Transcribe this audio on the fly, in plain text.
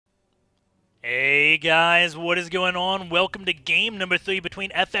Hey guys, what is going on? Welcome to game number 3 between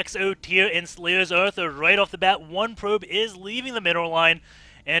FXO.Tear and SlayerS.Arthus. Right off the bat, one probe is leaving the middle line,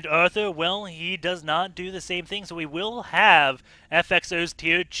 and Arthur, well, he does not do the same thing, so we will have FXO's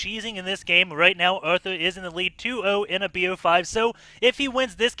Tear cheesing in this game. Right now, Arthur is in the lead 2-0 in a BO5, so if he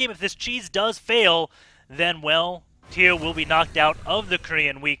wins this game, if this cheese does fail, then, well, Tear will be knocked out of the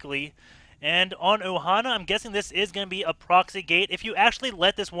Korean Weekly. And on Ohana, I'm guessing this is going to be a proxy gate. If you actually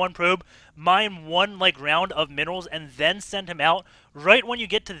let this one probe mine one round of minerals and then send him out, right when you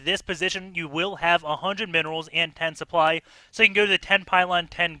get to this position, you will have 100 minerals and 10 supply, so you can go to the 10 pylon,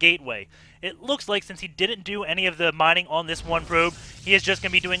 10 gateway. It looks like since he didn't do any of the mining on this one probe, he is just going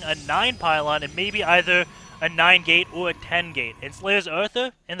to be doing a 9 pylon and maybe either a 9 gate or a 10 gate. And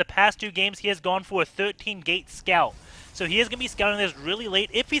SlayerS.Arthus, in the past 2 games, he has gone for a 13 gate scout. So he is going to be scouting this really late,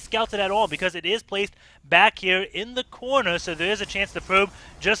 if he scouts it at all, because it is placed back here in the corner, so there is a chance the probe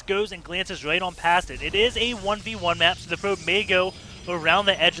just goes and glances right on past it. It is a 1v1 map, so the probe may go around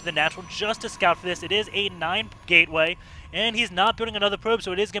the edge of the natural just to scout for this. It is a 9 gateway, and he's not building another probe,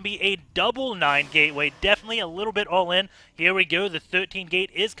 so it is going to be a double 9 gateway. Definitely a little bit all in. Here we go. The 13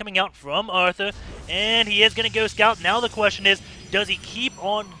 gate is coming out from Arthur, and he is going to go scout. Now the question is, does he keep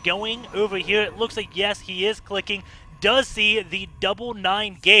on going over here? It looks like, yes, he is clicking. Does see the double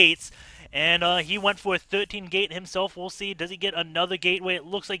 9 gates, and he went for a 13 gate himself. We'll see. Does he get another gateway? It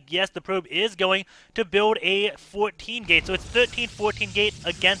looks like, yes, the probe is going to build a 14 gate. So it's 13, 14 gate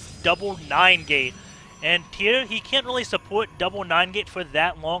against double 9 gate. And Tear, he can't really support double 9 gate for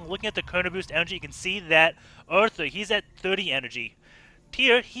that long. Looking at the Chrono Boost energy, you can see that Arthur, he's at 30 energy.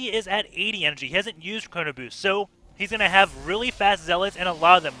 Tear, he is at 80 energy. He hasn't used Chrono Boost, so he's going to have really fast Zealots and a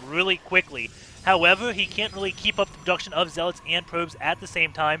lot of them really quickly. However, he can't really keep up the production of Zealots and probes at the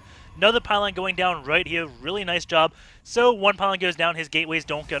same time. Another pylon going down right here. Really nice job. So one pylon goes down, his gateways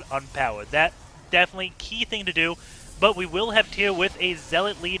don't get unpowered. That definitely key thing to do. But we will have Tear with a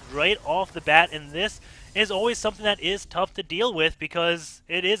Zealot lead right off the bat, and this is always something that is tough to deal with because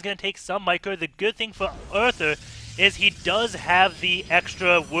it is going to take some micro. The good thing for Arthur is he does have the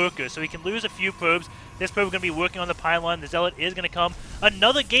extra worker, so he can lose a few probes. This probe is going to be working on the pylon. The Zealot is going to come.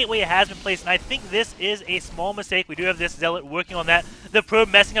 Another gateway has been placed, and I think this is a small mistake. We do have this Zealot working on that. The probe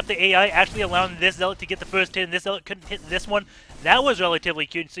messing up the AI, actually allowing this Zealot to get the first hit, and this Zealot couldn't hit this one. That was relatively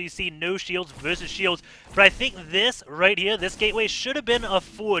cute, so you see no shields versus shields. But I think this right here, this gateway, should have been a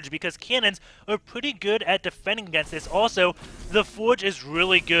Forge, because cannons are pretty good at defending against this. Also, the Forge is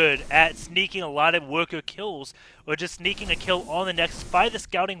really good at sneaking a lot of worker kills, or just sneaking a kill on the next by the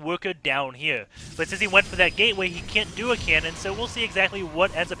scouting worker down here. But since he went for that gateway, he can't do a cannon, so we'll see exactly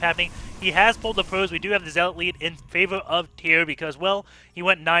what ends up happening. He has pulled the pros. We do have the Zealot lead in favor of Tear because, well, he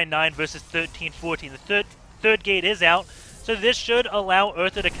went 9-9 versus 13-14. The third gate is out, so this should allow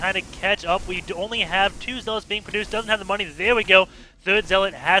Arthur to kind of catch up. We only have 2 Zealots being produced. Doesn't have the money. There we go. Third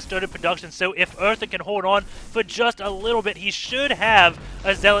Zealot has started production, so if Arthur can hold on for just a little bit, he should have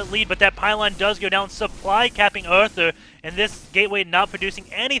a Zealot lead, but that pylon does go down, supply capping Arthur, and this gateway not producing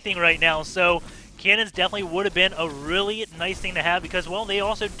anything right now, so cannons definitely would have been a really nice thing to have because, well, they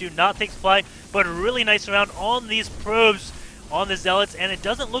also do not take supply, but a really nice round on these probes on the Zealots, and it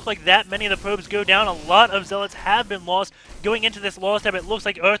doesn't look like that many of the probes go down. A lot of Zealots have been lost going into this loss tab. It looks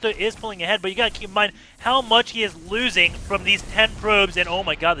like Arthur is pulling ahead, but you got to keep in mind how much he is losing from these 10 probes, and oh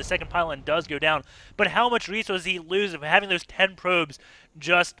my god, the second pylon does go down, but how much resources he loses from having those 10 probes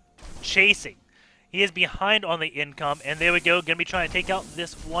just chasing. He is behind on the income, and there we go, going to be trying to take out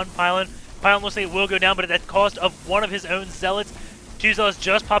this one pylon. Pylon looks like it will go down, but at the cost of one of his own Zealots. 2 Zealots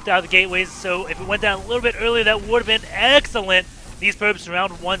just popped out of the gateways, so if it went down a little bit earlier, that would have been excellent. These probes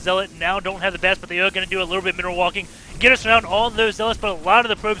surround one Zealot, now don't have the best, but they are going to do a little bit mineral walking. Get us around all those Zealots, but a lot of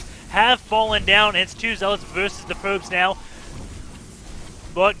the probes have fallen down, and it's 2 Zealots versus the probes now.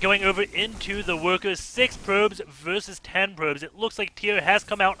 But going over into the workers, 6 probes versus 10 probes. It looks like Tear has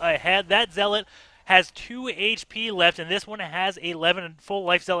come out ahead. That Zealot has 2 HP left, and this one has 11, and full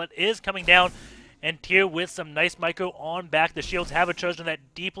life Zealot is coming down. And Tear with some nice micro on back. The shields have a charge on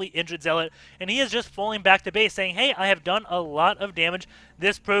that deeply injured Zealot, and he is just falling back to base saying, hey, I have done a lot of damage.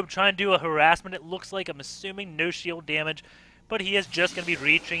 This probe trying to do a harassment, it looks like, I'm assuming no shield damage, but he is just going to be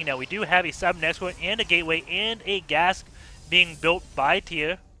retreating. Now we do have a sub next one and a gateway and a gas being built by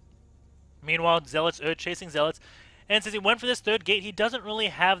Tear. Meanwhile, Zealots are chasing Zealots. And since he went for this third gate, he doesn't really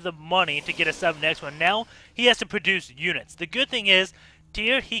have the money to get a sub next one. Now he has to produce units. The good thing is,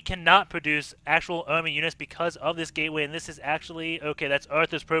 Tear, he cannot produce actual army units because of this gateway, and this is actually, okay, that's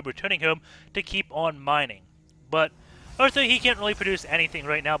Arthur's probe returning home to keep on mining. But Arthur, he can't really produce anything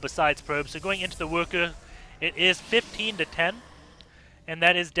right now besides probes, so going into the worker, it is 15 to 10. and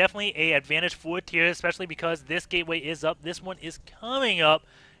that is definitely a advantage for Tear, especially because this gateway is up, this one is coming up,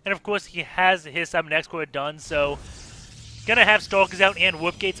 and of course he has his 7X core done, so gonna have Stalkers out and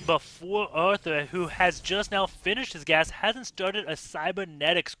Warp Gates before Arthur, who has just now finished his gas, hasn't started a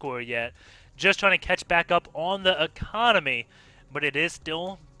Cybernetics core yet, just trying to catch back up on the economy, but it is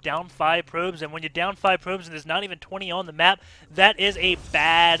still down 5 probes, and when you're down 5 probes and there's not even 20 on the map, that is a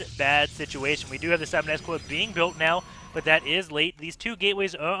bad situation. We do have the 7S core being built now, but that is late. These 2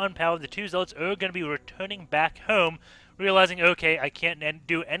 gateways are unpowered. The 2 Zealots are going to be returning back home, realizing, okay, I can't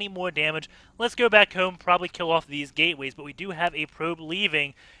do any more damage. Let's go back home, probably kill off these gateways, but we do have a probe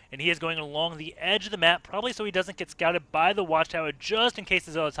leaving, and he is going along the edge of the map, probably so he doesn't get scouted by the watchtower, just in case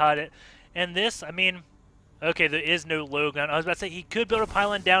the Zealots hide it. And this, I mean, okay, there is no low ground. I was about to say he could build a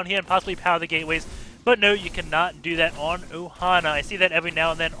pylon down here and possibly power the gateways, but no, you cannot do that on Ohana. I see that every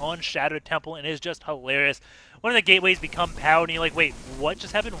now and then on Shadow Temple, and it is just hilarious. One of the gateways become powered, and you're like, wait, what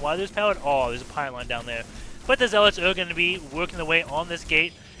just happened? Why there's powered? Oh, there's a pylon down there. But the Zealots are going to be working their way on this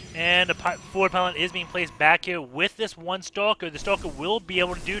gate, and a forward pylon is being placed back here with this one Stalker. The Stalker will be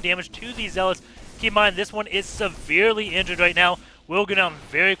able to do damage to these Zealots. Keep in mind, this one is severely injured right now. Will go down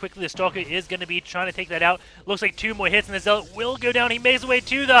very quickly. The Stalker is going to be trying to take that out. Looks like 2 more hits, and the Zealot will go down. He makes his way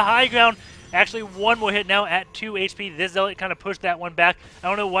to the high ground. Actually, 1 more hit now at 2 HP. This Zealot kind of pushed that one back. I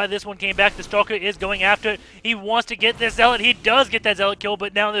don't know why this one came back. The Stalker is going after it. He wants to get this Zealot. He does get that Zealot kill,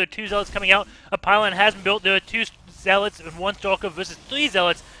 but now there are 2 Zealots coming out. A pylon has been built. There are 2 Zealots and 1 Stalker versus 3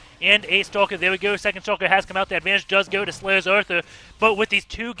 Zealots and a Stalker. There we go. Second Stalker has come out. The advantage does go to SlayerS.Arthus. But with these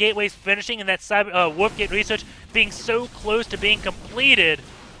 2 gateways finishing and that Warp Gate research being so close to being completed,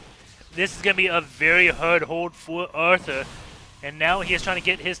 this is going to be a very hard hold for Arthur. And now he is trying to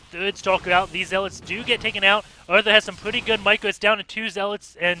get his 3rd Stalker out. These Zealots do get taken out. Arthur has some pretty good micro. It's down to 2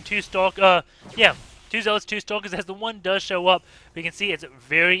 Zealots and 2 Stalker. 2 Zealots, 2 Stalkers, as the one does show up. But you can see it's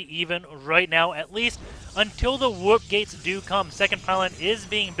very even right now, at least until the Warp Gates do come. Second pylon is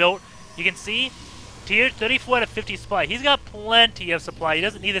being built. You can see Tear 34 out of 50 supply. He's got plenty of supply. He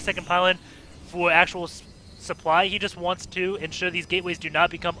doesn't need a second pylon for actual supply. He just wants to ensure these gateways do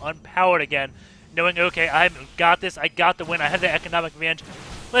not become unpowered again. Knowing, okay, I've got this, I got the win, I have the economic advantage,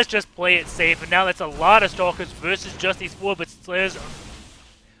 let's just play it safe. And now that's a lot of Stalkers versus just these 4, but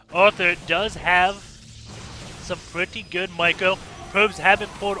SlayerS.Arthus does have some pretty good micro. Probes have been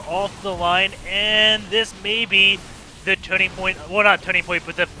pulled off the line, and this may be the turning point, well, not turning point,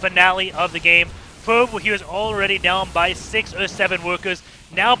 but the finale of the game. Probe, he was already down by 6 or 7 workers,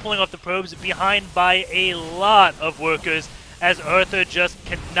 now pulling off the probes behind by a lot of workers, as Arthur just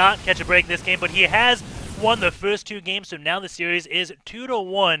cannot catch a break this game, but he has won the first 2 games, so now the series is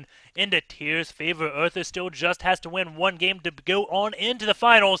 2-1 into Tear's favor. Arthur still just has to win 1 game to go on into the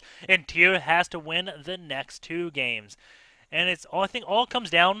finals, and Tear has to win the next 2 games. And it's all, I think all comes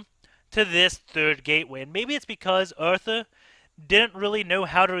down to this 3rd gateway, and maybe it's because Arthur didn't really know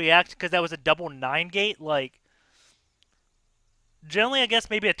how to react because that was a double 9 gate. Like, generally, I guess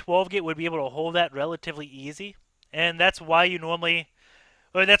maybe a 12 gate would be able to hold that relatively easy. And that's why you normally,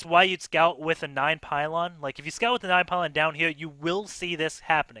 or that's why you'd scout with a 9 pylon. Like, if you scout with the 9 pylon down here, you will see this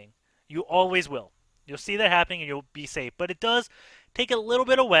happening. You always will. You'll see that happening and you'll be safe. But it does take a little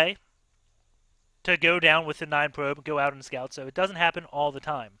bit away to go down with the 9 probe and go out and scout, so it doesn't happen all the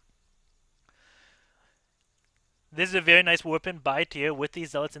time. This is a very nice warp-in by Tear with these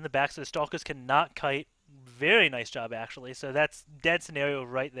Zealots in the back, so the Stalkers cannot kite. Very nice job, actually. So that's dead scenario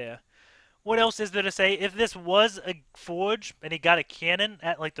right there. What else is there to say? If this was a forge and he got a cannon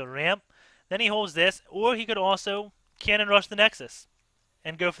at like the ramp, then he holds this, or he could also cannon rush the Nexus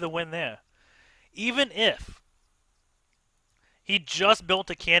and go for the win there. Even if he just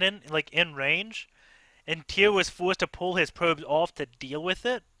built a cannon like in range and Tear was forced to pull his probes off to deal with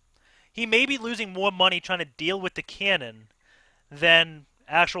it, he may be losing more money trying to deal with the cannon than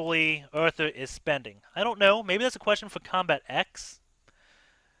actually Arthur is spending. I don't know. Maybe that's a question for Combat X.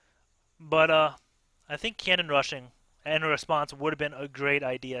 But I think cannon rushing and a response would have been a great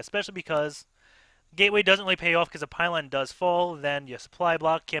idea, especially because Gateway doesn't really pay off because a pylon does fall, then your supply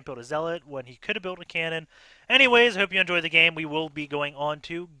block can't build a Zealot when he could have built a cannon. Anyways, I hope you enjoyed the game. We will be going on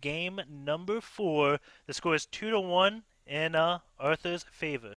to game number 4. The score is 2-1 in Arthur's favor.